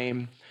John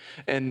Frame.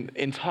 And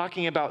in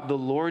talking about the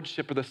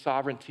lordship or the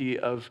sovereignty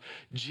of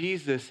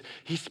Jesus,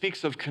 he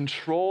speaks of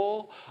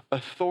control,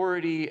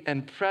 authority,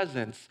 and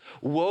presence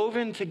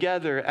woven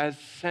together as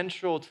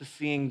central to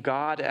seeing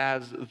God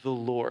as the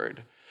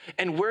Lord.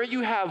 And where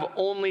you have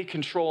only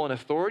control and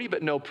authority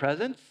but no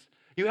presence,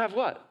 you have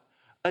what?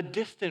 A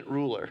distant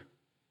ruler,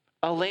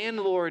 a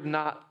landlord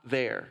not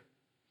there.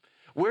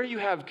 Where you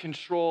have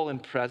control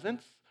and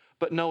presence,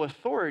 but no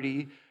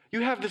authority,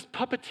 you have this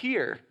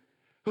puppeteer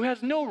who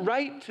has no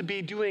right to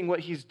be doing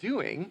what he's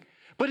doing,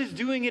 but is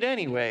doing it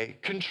anyway,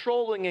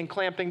 controlling and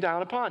clamping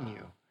down upon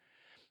you.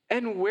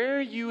 And where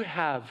you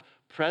have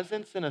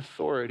presence and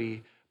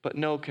authority, but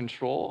no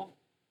control,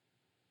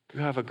 you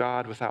have a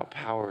God without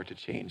power to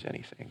change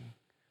anything,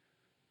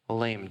 a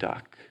lame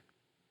duck.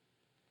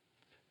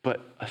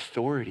 But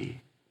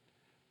authority,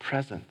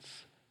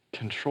 presence,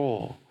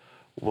 control,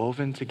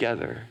 woven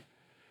together,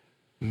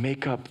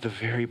 make up the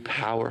very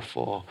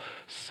powerful,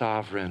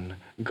 sovereign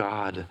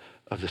God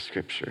of the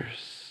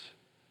Scriptures.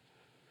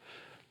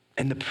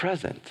 And the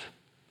present,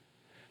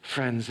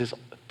 friends, is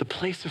the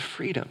place of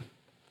freedom.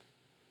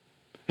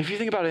 If you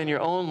think about it in your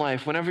own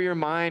life, whenever your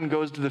mind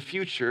goes to the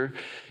future,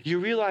 you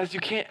realize you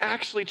can't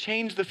actually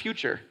change the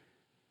future.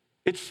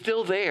 It's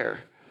still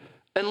there,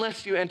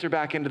 unless you enter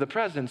back into the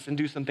presence and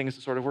do some things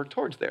to sort of work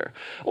towards there.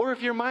 Or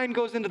if your mind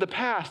goes into the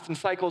past and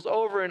cycles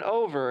over and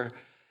over,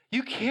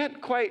 you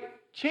can't quite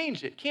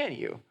change it, can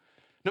you?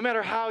 No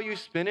matter how you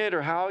spin it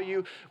or how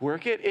you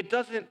work it,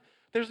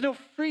 there's no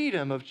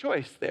freedom of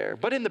choice there.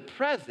 But in the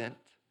present,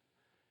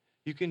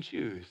 you can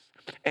choose.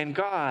 And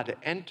God,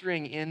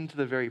 entering into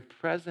the very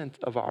present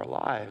of our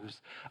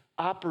lives,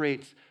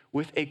 operates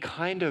with a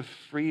kind of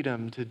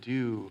freedom to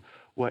do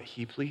what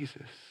he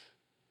pleases.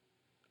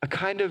 A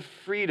kind of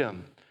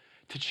freedom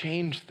to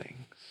change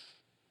things.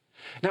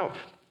 Now,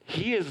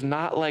 he is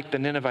not like the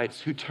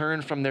Ninevites who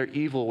turned from their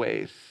evil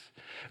ways.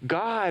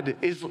 God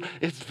is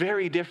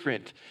very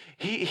different.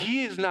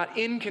 He is not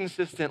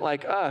inconsistent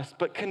like us,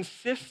 but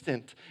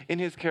consistent in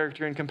his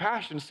character and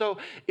compassion. So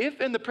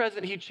if in the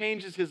present he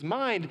changes his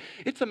mind,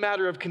 it's a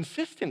matter of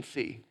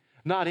consistency,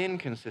 not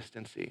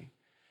inconsistency.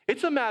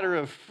 It's a matter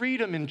of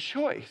freedom and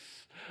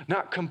choice,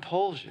 not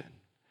compulsion.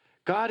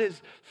 God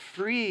is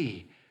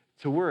free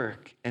to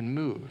work and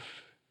move.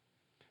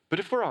 But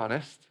if we're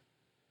honest,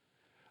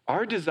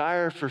 our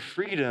desire for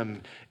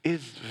freedom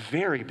is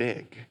very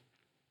big.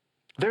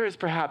 There is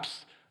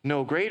perhaps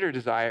no greater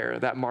desire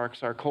that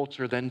marks our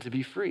culture than to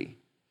be free.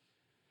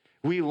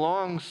 We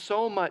long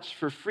so much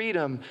for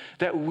freedom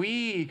that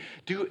we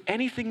do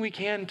anything we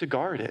can to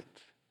guard it.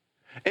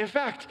 In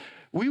fact,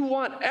 we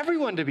want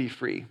everyone to be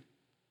free.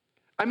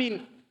 I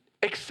mean,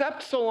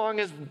 except so long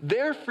as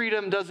their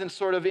freedom doesn't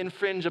sort of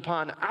infringe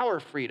upon our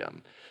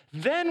freedom.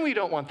 Then we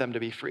don't want them to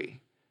be free.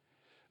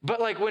 But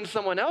like when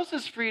someone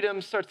else's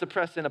freedom starts to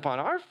press in upon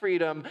our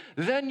freedom,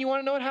 then you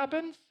want to know what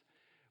happens?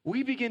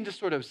 We begin to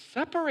sort of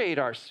separate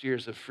our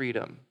spheres of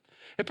freedom.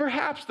 And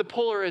perhaps the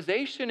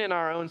polarization in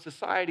our own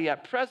society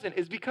at present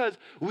is because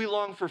we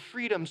long for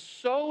freedom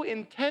so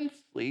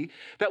intensely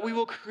that we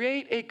will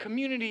create a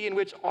community in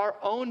which our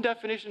own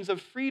definitions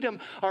of freedom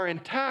are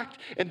intact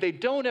and they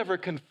don't ever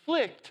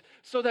conflict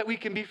so that we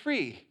can be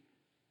free.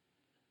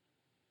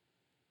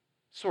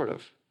 Sort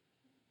of.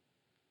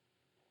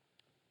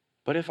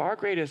 But if our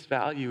greatest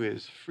value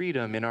is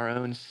freedom in our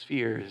own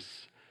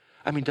spheres,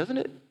 I mean, doesn't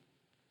it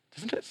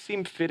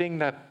seem fitting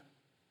that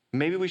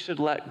maybe we should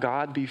let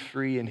God be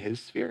free in his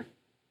sphere?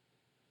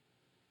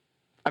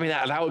 I mean,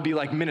 that would be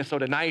like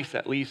Minnesota nice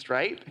at least,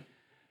 right?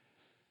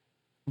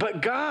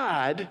 But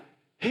God,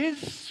 his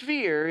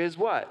sphere is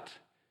what?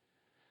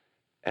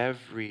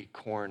 Every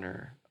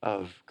corner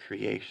of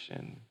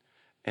creation,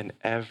 in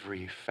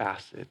every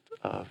facet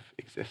of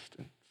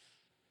existence.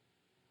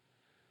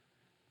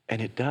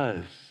 And it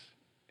does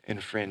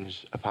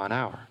infringe upon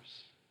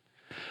ours,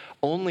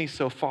 only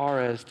so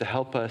far as to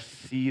help us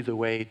see the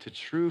way to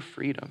true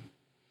freedom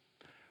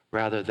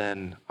rather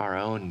than our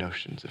own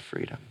notions of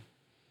freedom,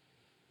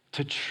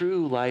 to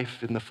true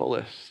life in the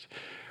fullest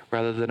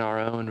rather than our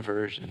own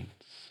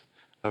versions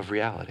of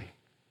reality.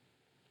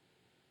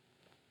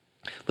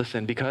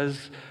 Listen,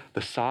 because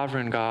the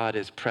sovereign God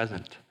is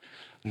present,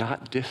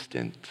 not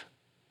distant,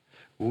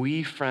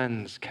 we,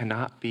 friends,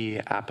 cannot be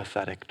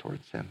apathetic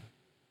towards him.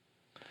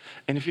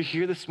 And if you're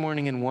here this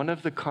morning and one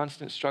of the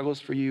constant struggles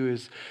for you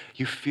is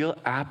you feel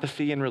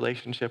apathy in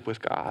relationship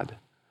with God,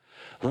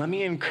 let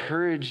me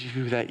encourage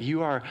you that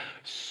you are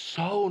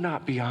so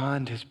not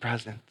beyond his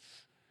presence.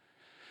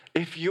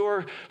 If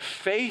your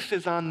faith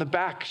is on the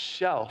back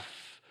shelf,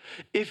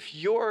 if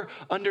your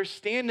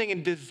understanding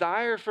and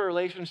desire for a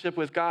relationship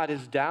with God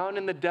is down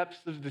in the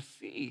depths of the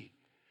sea,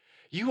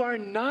 you are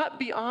not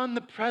beyond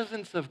the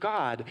presence of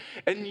God,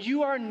 and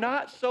you are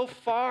not so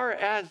far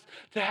as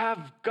to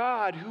have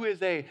God, who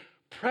is a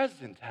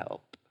present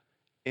help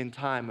in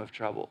time of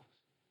trouble,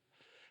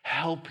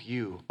 help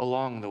you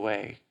along the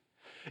way,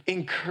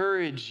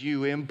 encourage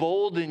you,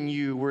 embolden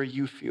you where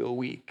you feel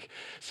weak,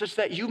 such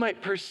that you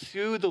might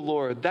pursue the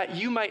Lord, that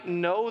you might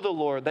know the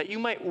Lord, that you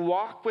might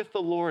walk with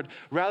the Lord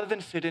rather than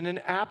sit in an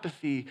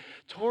apathy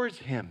towards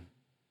him.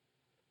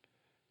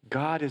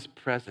 God is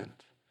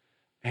present,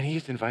 and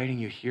he's inviting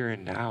you here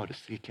and now to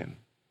seek him,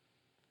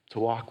 to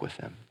walk with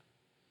him.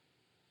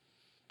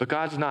 But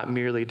God's not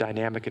merely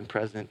dynamic and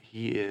present.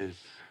 He is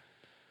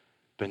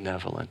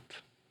benevolent.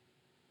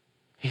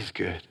 He's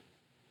good,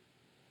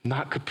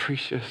 not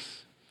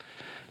capricious,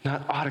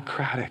 not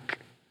autocratic,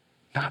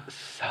 not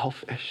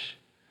selfish.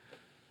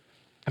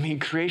 I mean,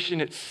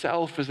 creation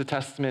itself is a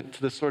testament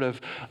to the sort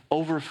of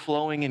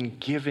overflowing and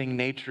giving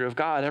nature of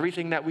God.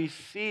 Everything that we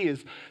see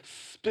is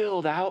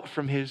spilled out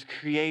from his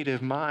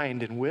creative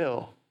mind and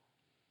will.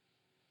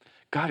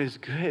 God is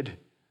good.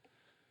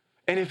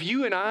 And if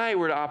you and I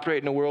were to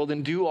operate in a world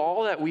and do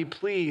all that we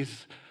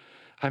please,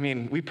 I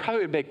mean, we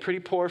probably would make pretty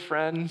poor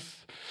friends,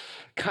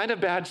 kind of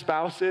bad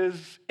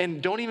spouses,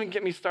 and don't even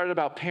get me started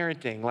about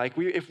parenting. Like,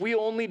 if we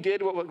only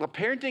did what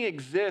parenting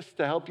exists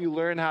to help you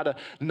learn how to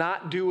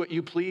not do what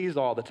you please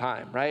all the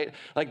time, right?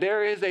 Like,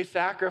 there is a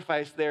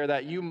sacrifice there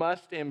that you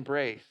must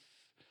embrace.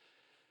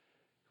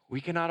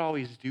 We cannot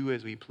always do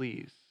as we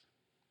please.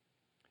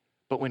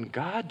 But when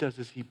God does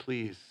as he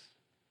pleases,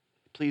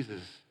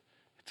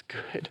 it's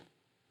good,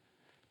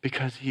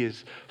 because he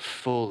is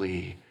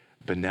fully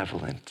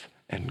benevolent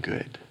and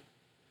good.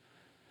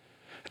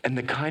 And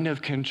the kind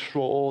of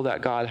control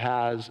that God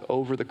has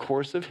over the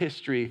course of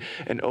history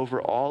and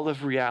over all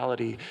of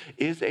reality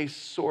is a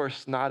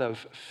source not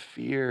of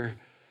fear,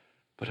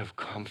 but of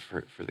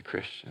comfort for the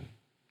Christian.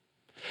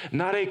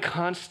 Not a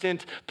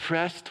constant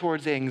press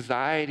towards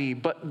anxiety,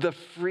 but the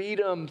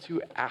freedom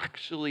to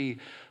actually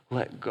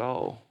let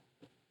go,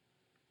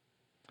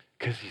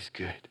 because he's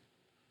good.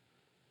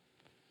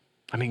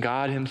 I mean,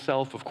 God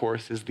himself, of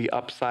course, is the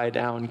upside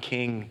down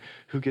king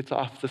who gets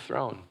off the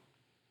throne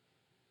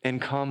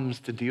and comes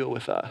to deal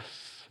with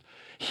us.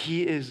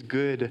 He is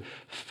good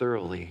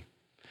thoroughly.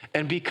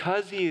 And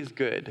because he is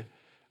good,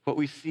 what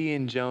we see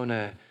in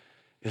Jonah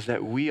is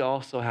that we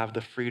also have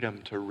the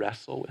freedom to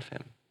wrestle with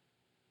him,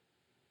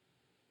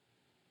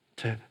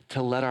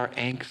 to let our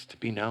angst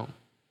be known,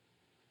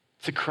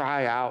 to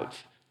cry out,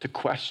 to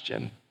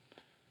question.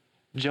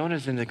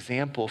 Jonah's an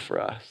example for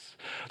us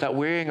that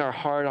wearing our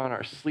heart on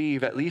our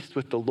sleeve, at least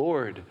with the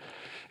Lord,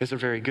 is a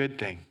very good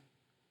thing.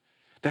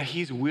 That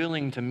he's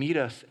willing to meet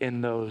us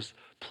in those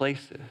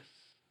places.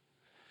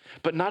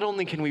 But not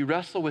only can we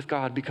wrestle with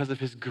God because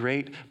of his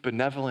great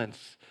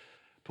benevolence,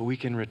 but we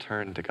can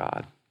return to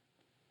God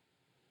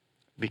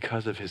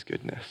because of his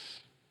goodness.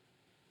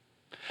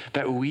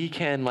 That we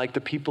can, like the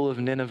people of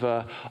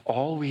Nineveh,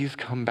 always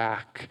come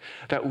back.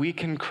 That we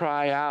can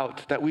cry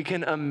out. That we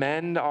can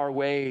amend our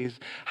ways.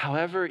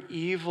 However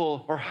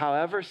evil or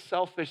however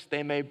selfish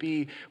they may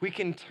be, we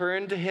can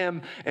turn to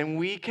him and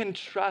we can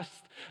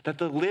trust that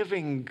the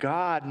living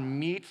God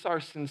meets our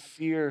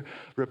sincere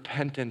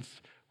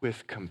repentance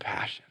with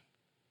compassion.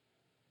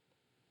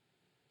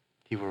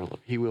 He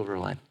will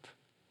relent.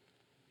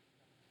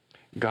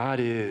 God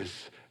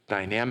is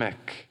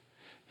dynamic.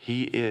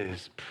 He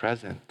is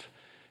present.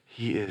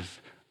 He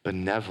is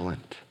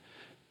benevolent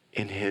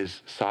in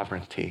his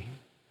sovereignty.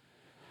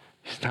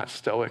 He's not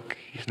stoic.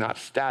 He's not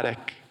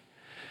static.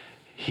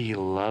 He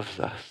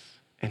loves us,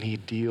 and he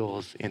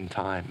deals in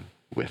time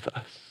with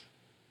us.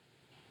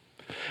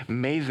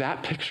 May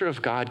that picture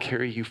of God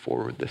carry you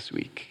forward this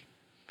week.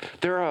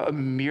 There are a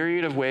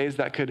myriad of ways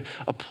that could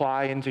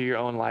apply into your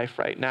own life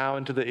right now,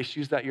 into the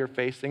issues that you're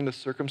facing, the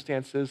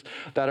circumstances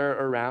that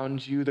are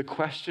around you, the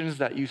questions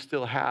that you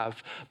still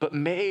have. But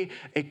may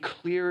a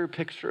clearer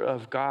picture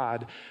of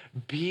God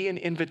be an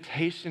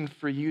invitation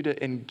for you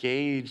to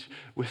engage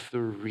with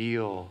the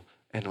real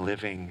and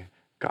living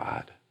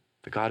God,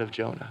 the God of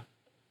Jonah,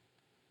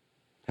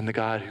 and the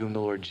God whom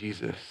the Lord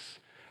Jesus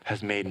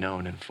has made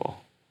known in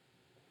full.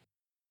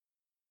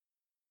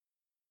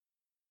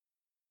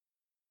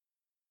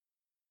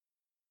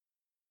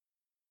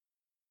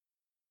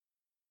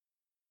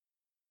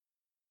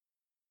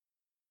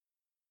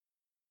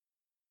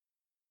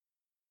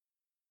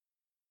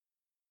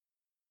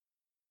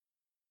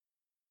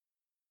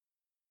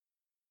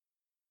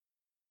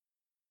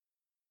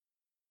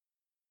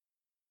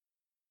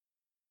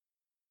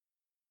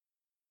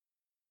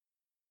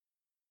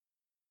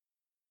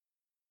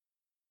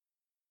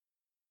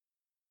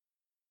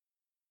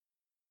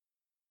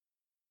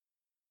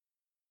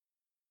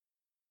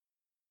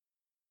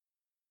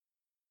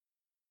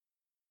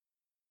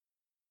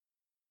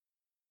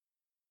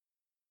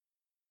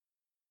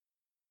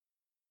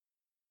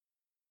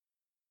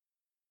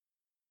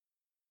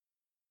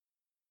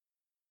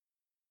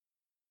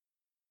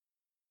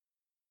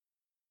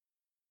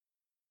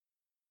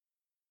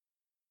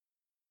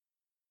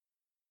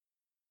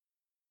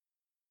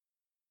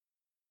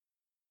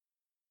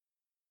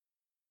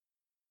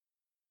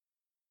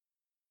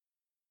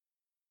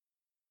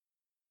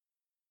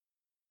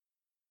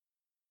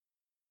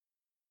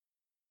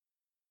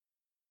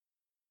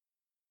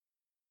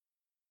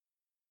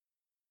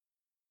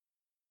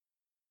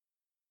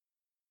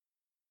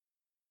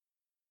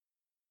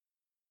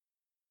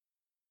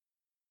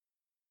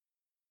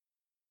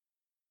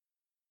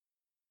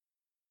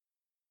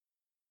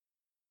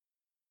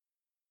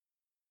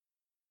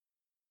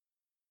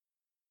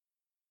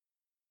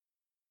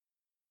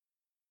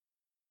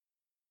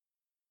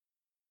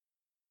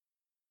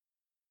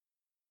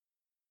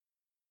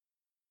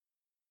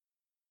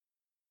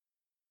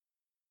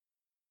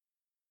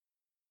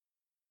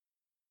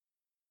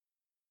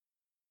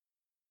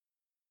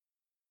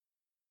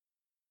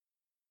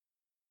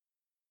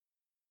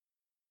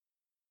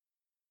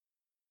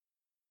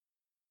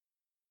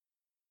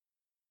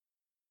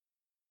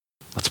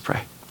 Let's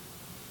pray.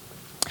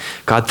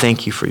 God,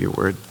 thank you for your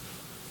word.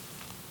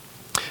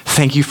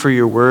 Thank you for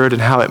your word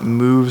and how it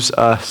moves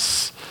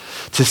us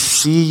to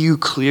see you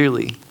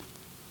clearly.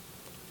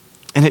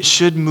 And it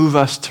should move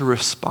us to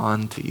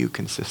respond to you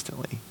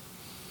consistently.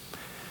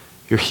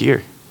 You're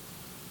here.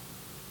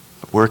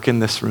 Work in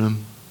this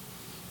room,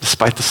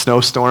 despite the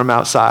snowstorm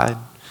outside,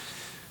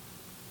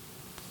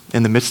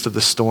 in the midst of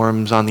the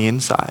storms on the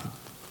inside,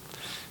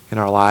 in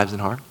our lives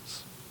and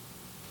hearts.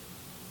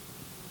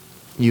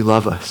 You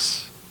love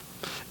us,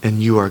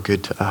 and you are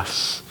good to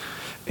us,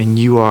 and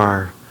you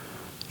are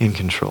in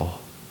control.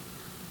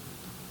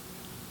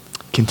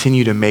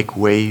 Continue to make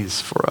ways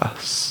for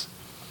us.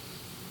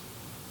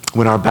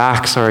 When our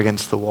backs are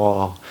against the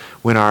wall,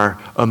 when our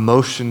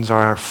emotions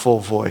are our full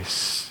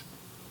voice,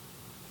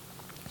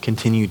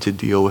 continue to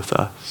deal with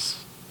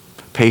us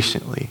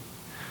patiently,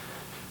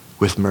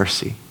 with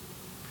mercy.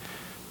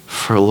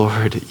 For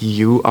Lord,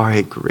 you are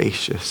a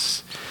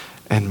gracious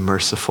and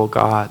merciful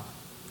God.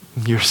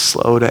 You're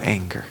slow to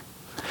anger.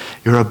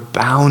 You're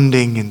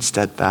abounding in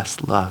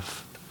steadfast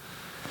love.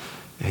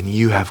 And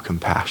you have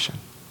compassion,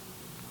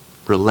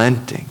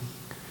 relenting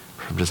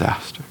from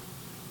disaster.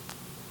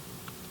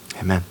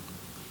 Amen.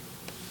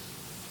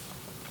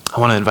 I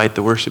want to invite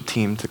the worship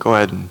team to go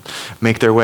ahead and make their way